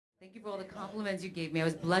Thank you for all the compliments you gave me. I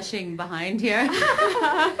was blushing behind here.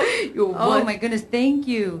 Oh my goodness, thank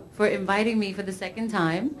you for inviting me for the second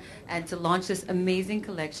time and to launch this amazing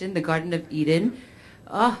collection, the Garden of Eden.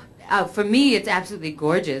 For me, it's absolutely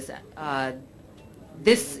gorgeous.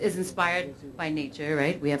 This is inspired by nature,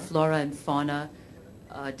 right? We have flora and fauna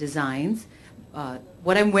designs.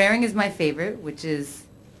 What I'm wearing is my favorite, which is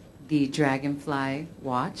the dragonfly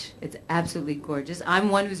watch. It's absolutely gorgeous. I'm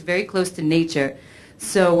one who's very close to nature.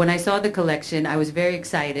 So when I saw the collection, I was very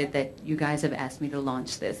excited that you guys have asked me to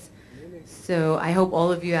launch this. So I hope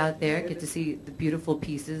all of you out there get to see the beautiful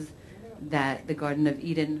pieces that the Garden of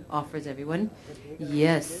Eden offers everyone.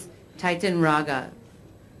 Yes, Titan Raga,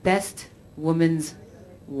 best women's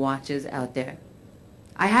watches out there.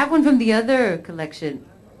 I have one from the other collection.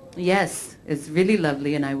 Yes, it's really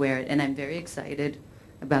lovely and I wear it and I'm very excited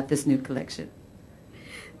about this new collection.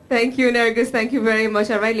 Thank you, Nargis. Thank you very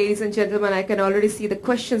much. All right, ladies and gentlemen, I can already see the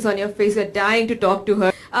questions on your face. You're dying to talk to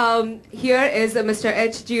her. Here is Mr.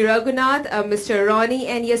 H.G. Raghunath, Mr. Ronnie,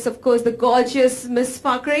 and yes, of course, the gorgeous Miss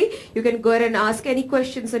Fakhri. You can go ahead and ask any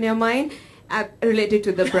questions on your mind related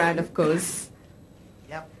to the brand, of course.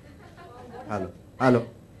 Yep. Hello. Hello.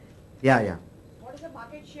 Yeah. What is the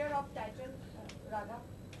market share of Titan, Raga?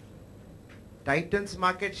 Titan's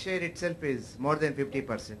market share itself is more than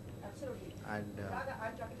 50%. Absolutely. And Raga,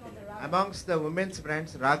 I'm talking about the Raga. amongst the women's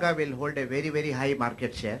brands, Raga will hold a very, very high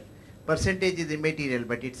market share. Percentage is immaterial,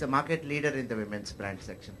 but it's a market leader in the women's brand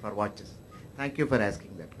section for watches. Thank you for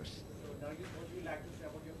asking that question. So, Nargis, what would you like to say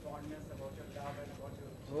about your fondness, about your love, and about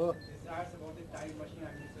your desires about the time machine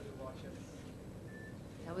and these other watches?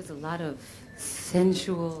 That was a lot of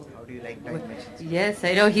sensual... How do you like time machines? Yes,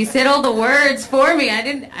 I know. He said all the words for me.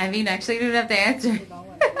 Actually didn't have to answer.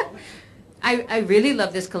 I really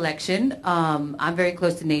love this collection. I'm very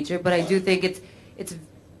close to nature, but I do think it's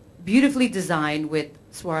beautifully designed with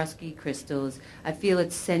Swarovski crystals. I feel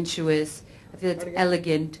it's sensuous. I feel it's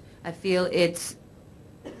elegant. I feel it's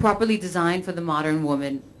properly designed for the modern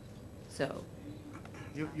woman. So.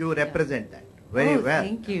 You represent that very well.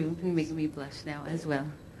 Thank you. You're making me blush now as well.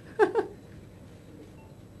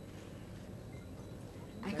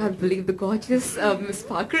 I can't believe the gorgeous Miss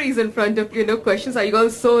Fakhri is in front of you. No questions. Are you all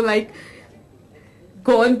so like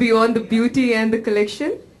gone beyond the beauty and the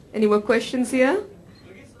collection? Any more questions here?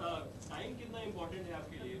 Time कितना important है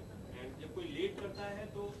आपके लिए and जब कोई late करता है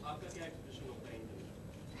तो आपका क्या एक्सप्रेशन होता है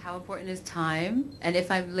interview? How important is time? And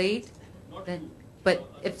if I'm late, then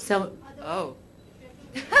if some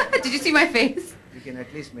did you see my face? You can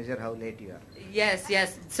at least measure how late you are. Yes.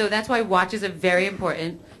 So that's why watches are very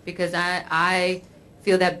important because I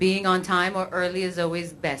feel that being on time or early is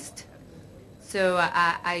always best. So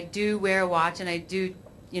I do wear a watch and I do,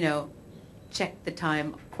 check the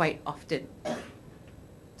time quite often.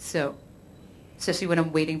 So, especially when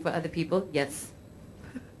I'm waiting for other people, yes.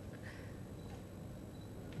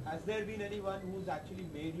 Has there been anyone who's actually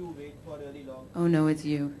made you wait for really long? Oh no, it's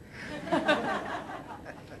you.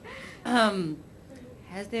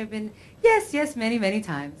 Has there been? Yes, many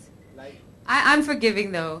times. Like? I'm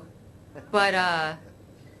forgiving though, but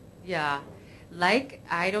yeah, like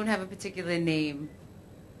I don't have a particular name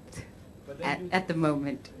at the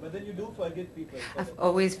moment. But then you do forgive people. I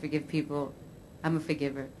always forgive people. I'm a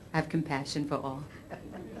forgiver. I have compassion for all.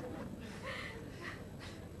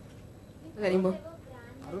 Any more?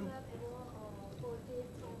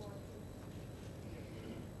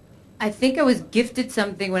 I think I was gifted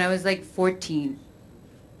something when I was like 14.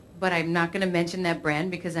 But I'm not going to mention that brand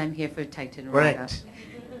because I'm here for Titan Raga. Correct.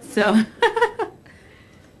 So...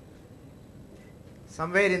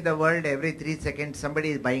 Somewhere in the world, every 3 seconds,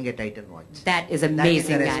 somebody is buying a Titan watch. That is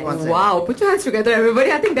amazing, That is a guys. responsibility. Wow, put your hands together,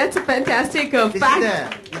 everybody. I think that's a fantastic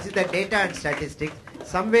fact. This is the data and statistics.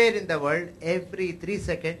 Somewhere in the world, every 3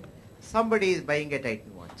 seconds, somebody is buying a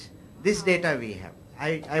Titan watch. This data we have.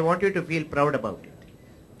 I want you to feel proud about it.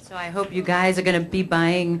 So I hope you guys are going to be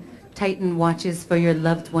buying Titan watches for your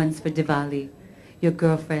loved ones for Diwali. Your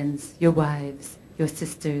girlfriends, your wives, your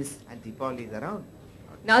sisters. And Deepavali is around.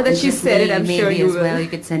 Now that she said it, I'm sure you as will. well. You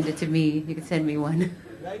could send it to me. You could send me one.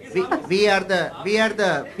 We are the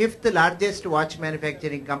 5th largest watch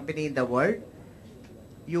manufacturing company in the world.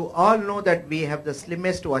 You all know that we have the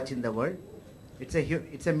slimmest watch in the world.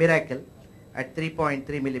 It's a miracle at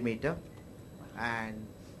 3.3 millimeter. And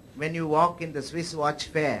when you walk in the Swiss watch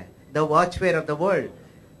fair, the watch fair of the world,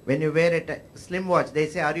 when you wear a slim watch, they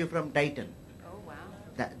say, "Are you from Titan?" Oh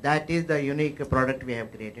wow! That is the unique product we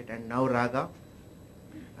have created. And now Raga.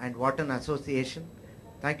 And what an association.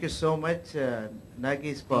 Thank you so much,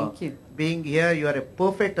 Nargis, for being here. You are a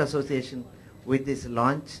perfect association with this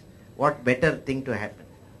launch. What better thing to happen?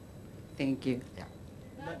 Thank you. Yeah.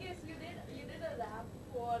 Nargis, you did a rap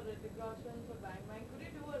for Hrithik Roshan for Bang Bang. Could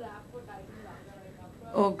you do a rap for Titan Raga right after?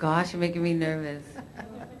 Oh gosh, you're making me nervous.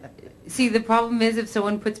 See, the problem is if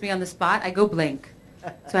someone puts me on the spot, I go blank.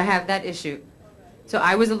 So I have that issue. So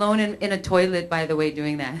I was alone in a toilet, by the way,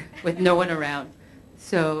 doing that with no one around.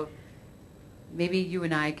 So maybe you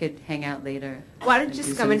and I could hang out later. Why don't you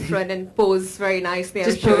just come in front and pose very nicely?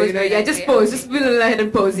 Just I'm sure, pose you know. very Yeah, nicely, just pose. Just go ahead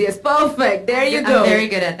and pose. Yes, perfect. There you go. I'm very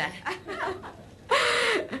good at that.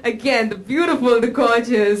 Again, the beautiful, the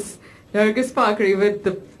gorgeous Nargis Fakhri with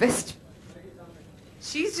the best.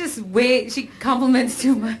 She's just she compliments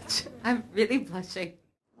too much. I'm really blushing.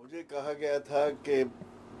 मुझे कहा गया था कि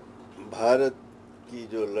भारत की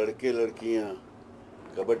जो लड़के लड़कियां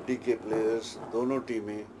कबड्डी के प्लेयर्स दोनों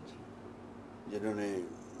टीमें जिन्होंने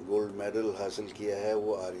गोल्ड मेडल हासिल किया है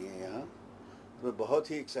वो आ रही हैं यहाँ तो मैं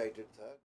बहुत ही एक्साइटेड था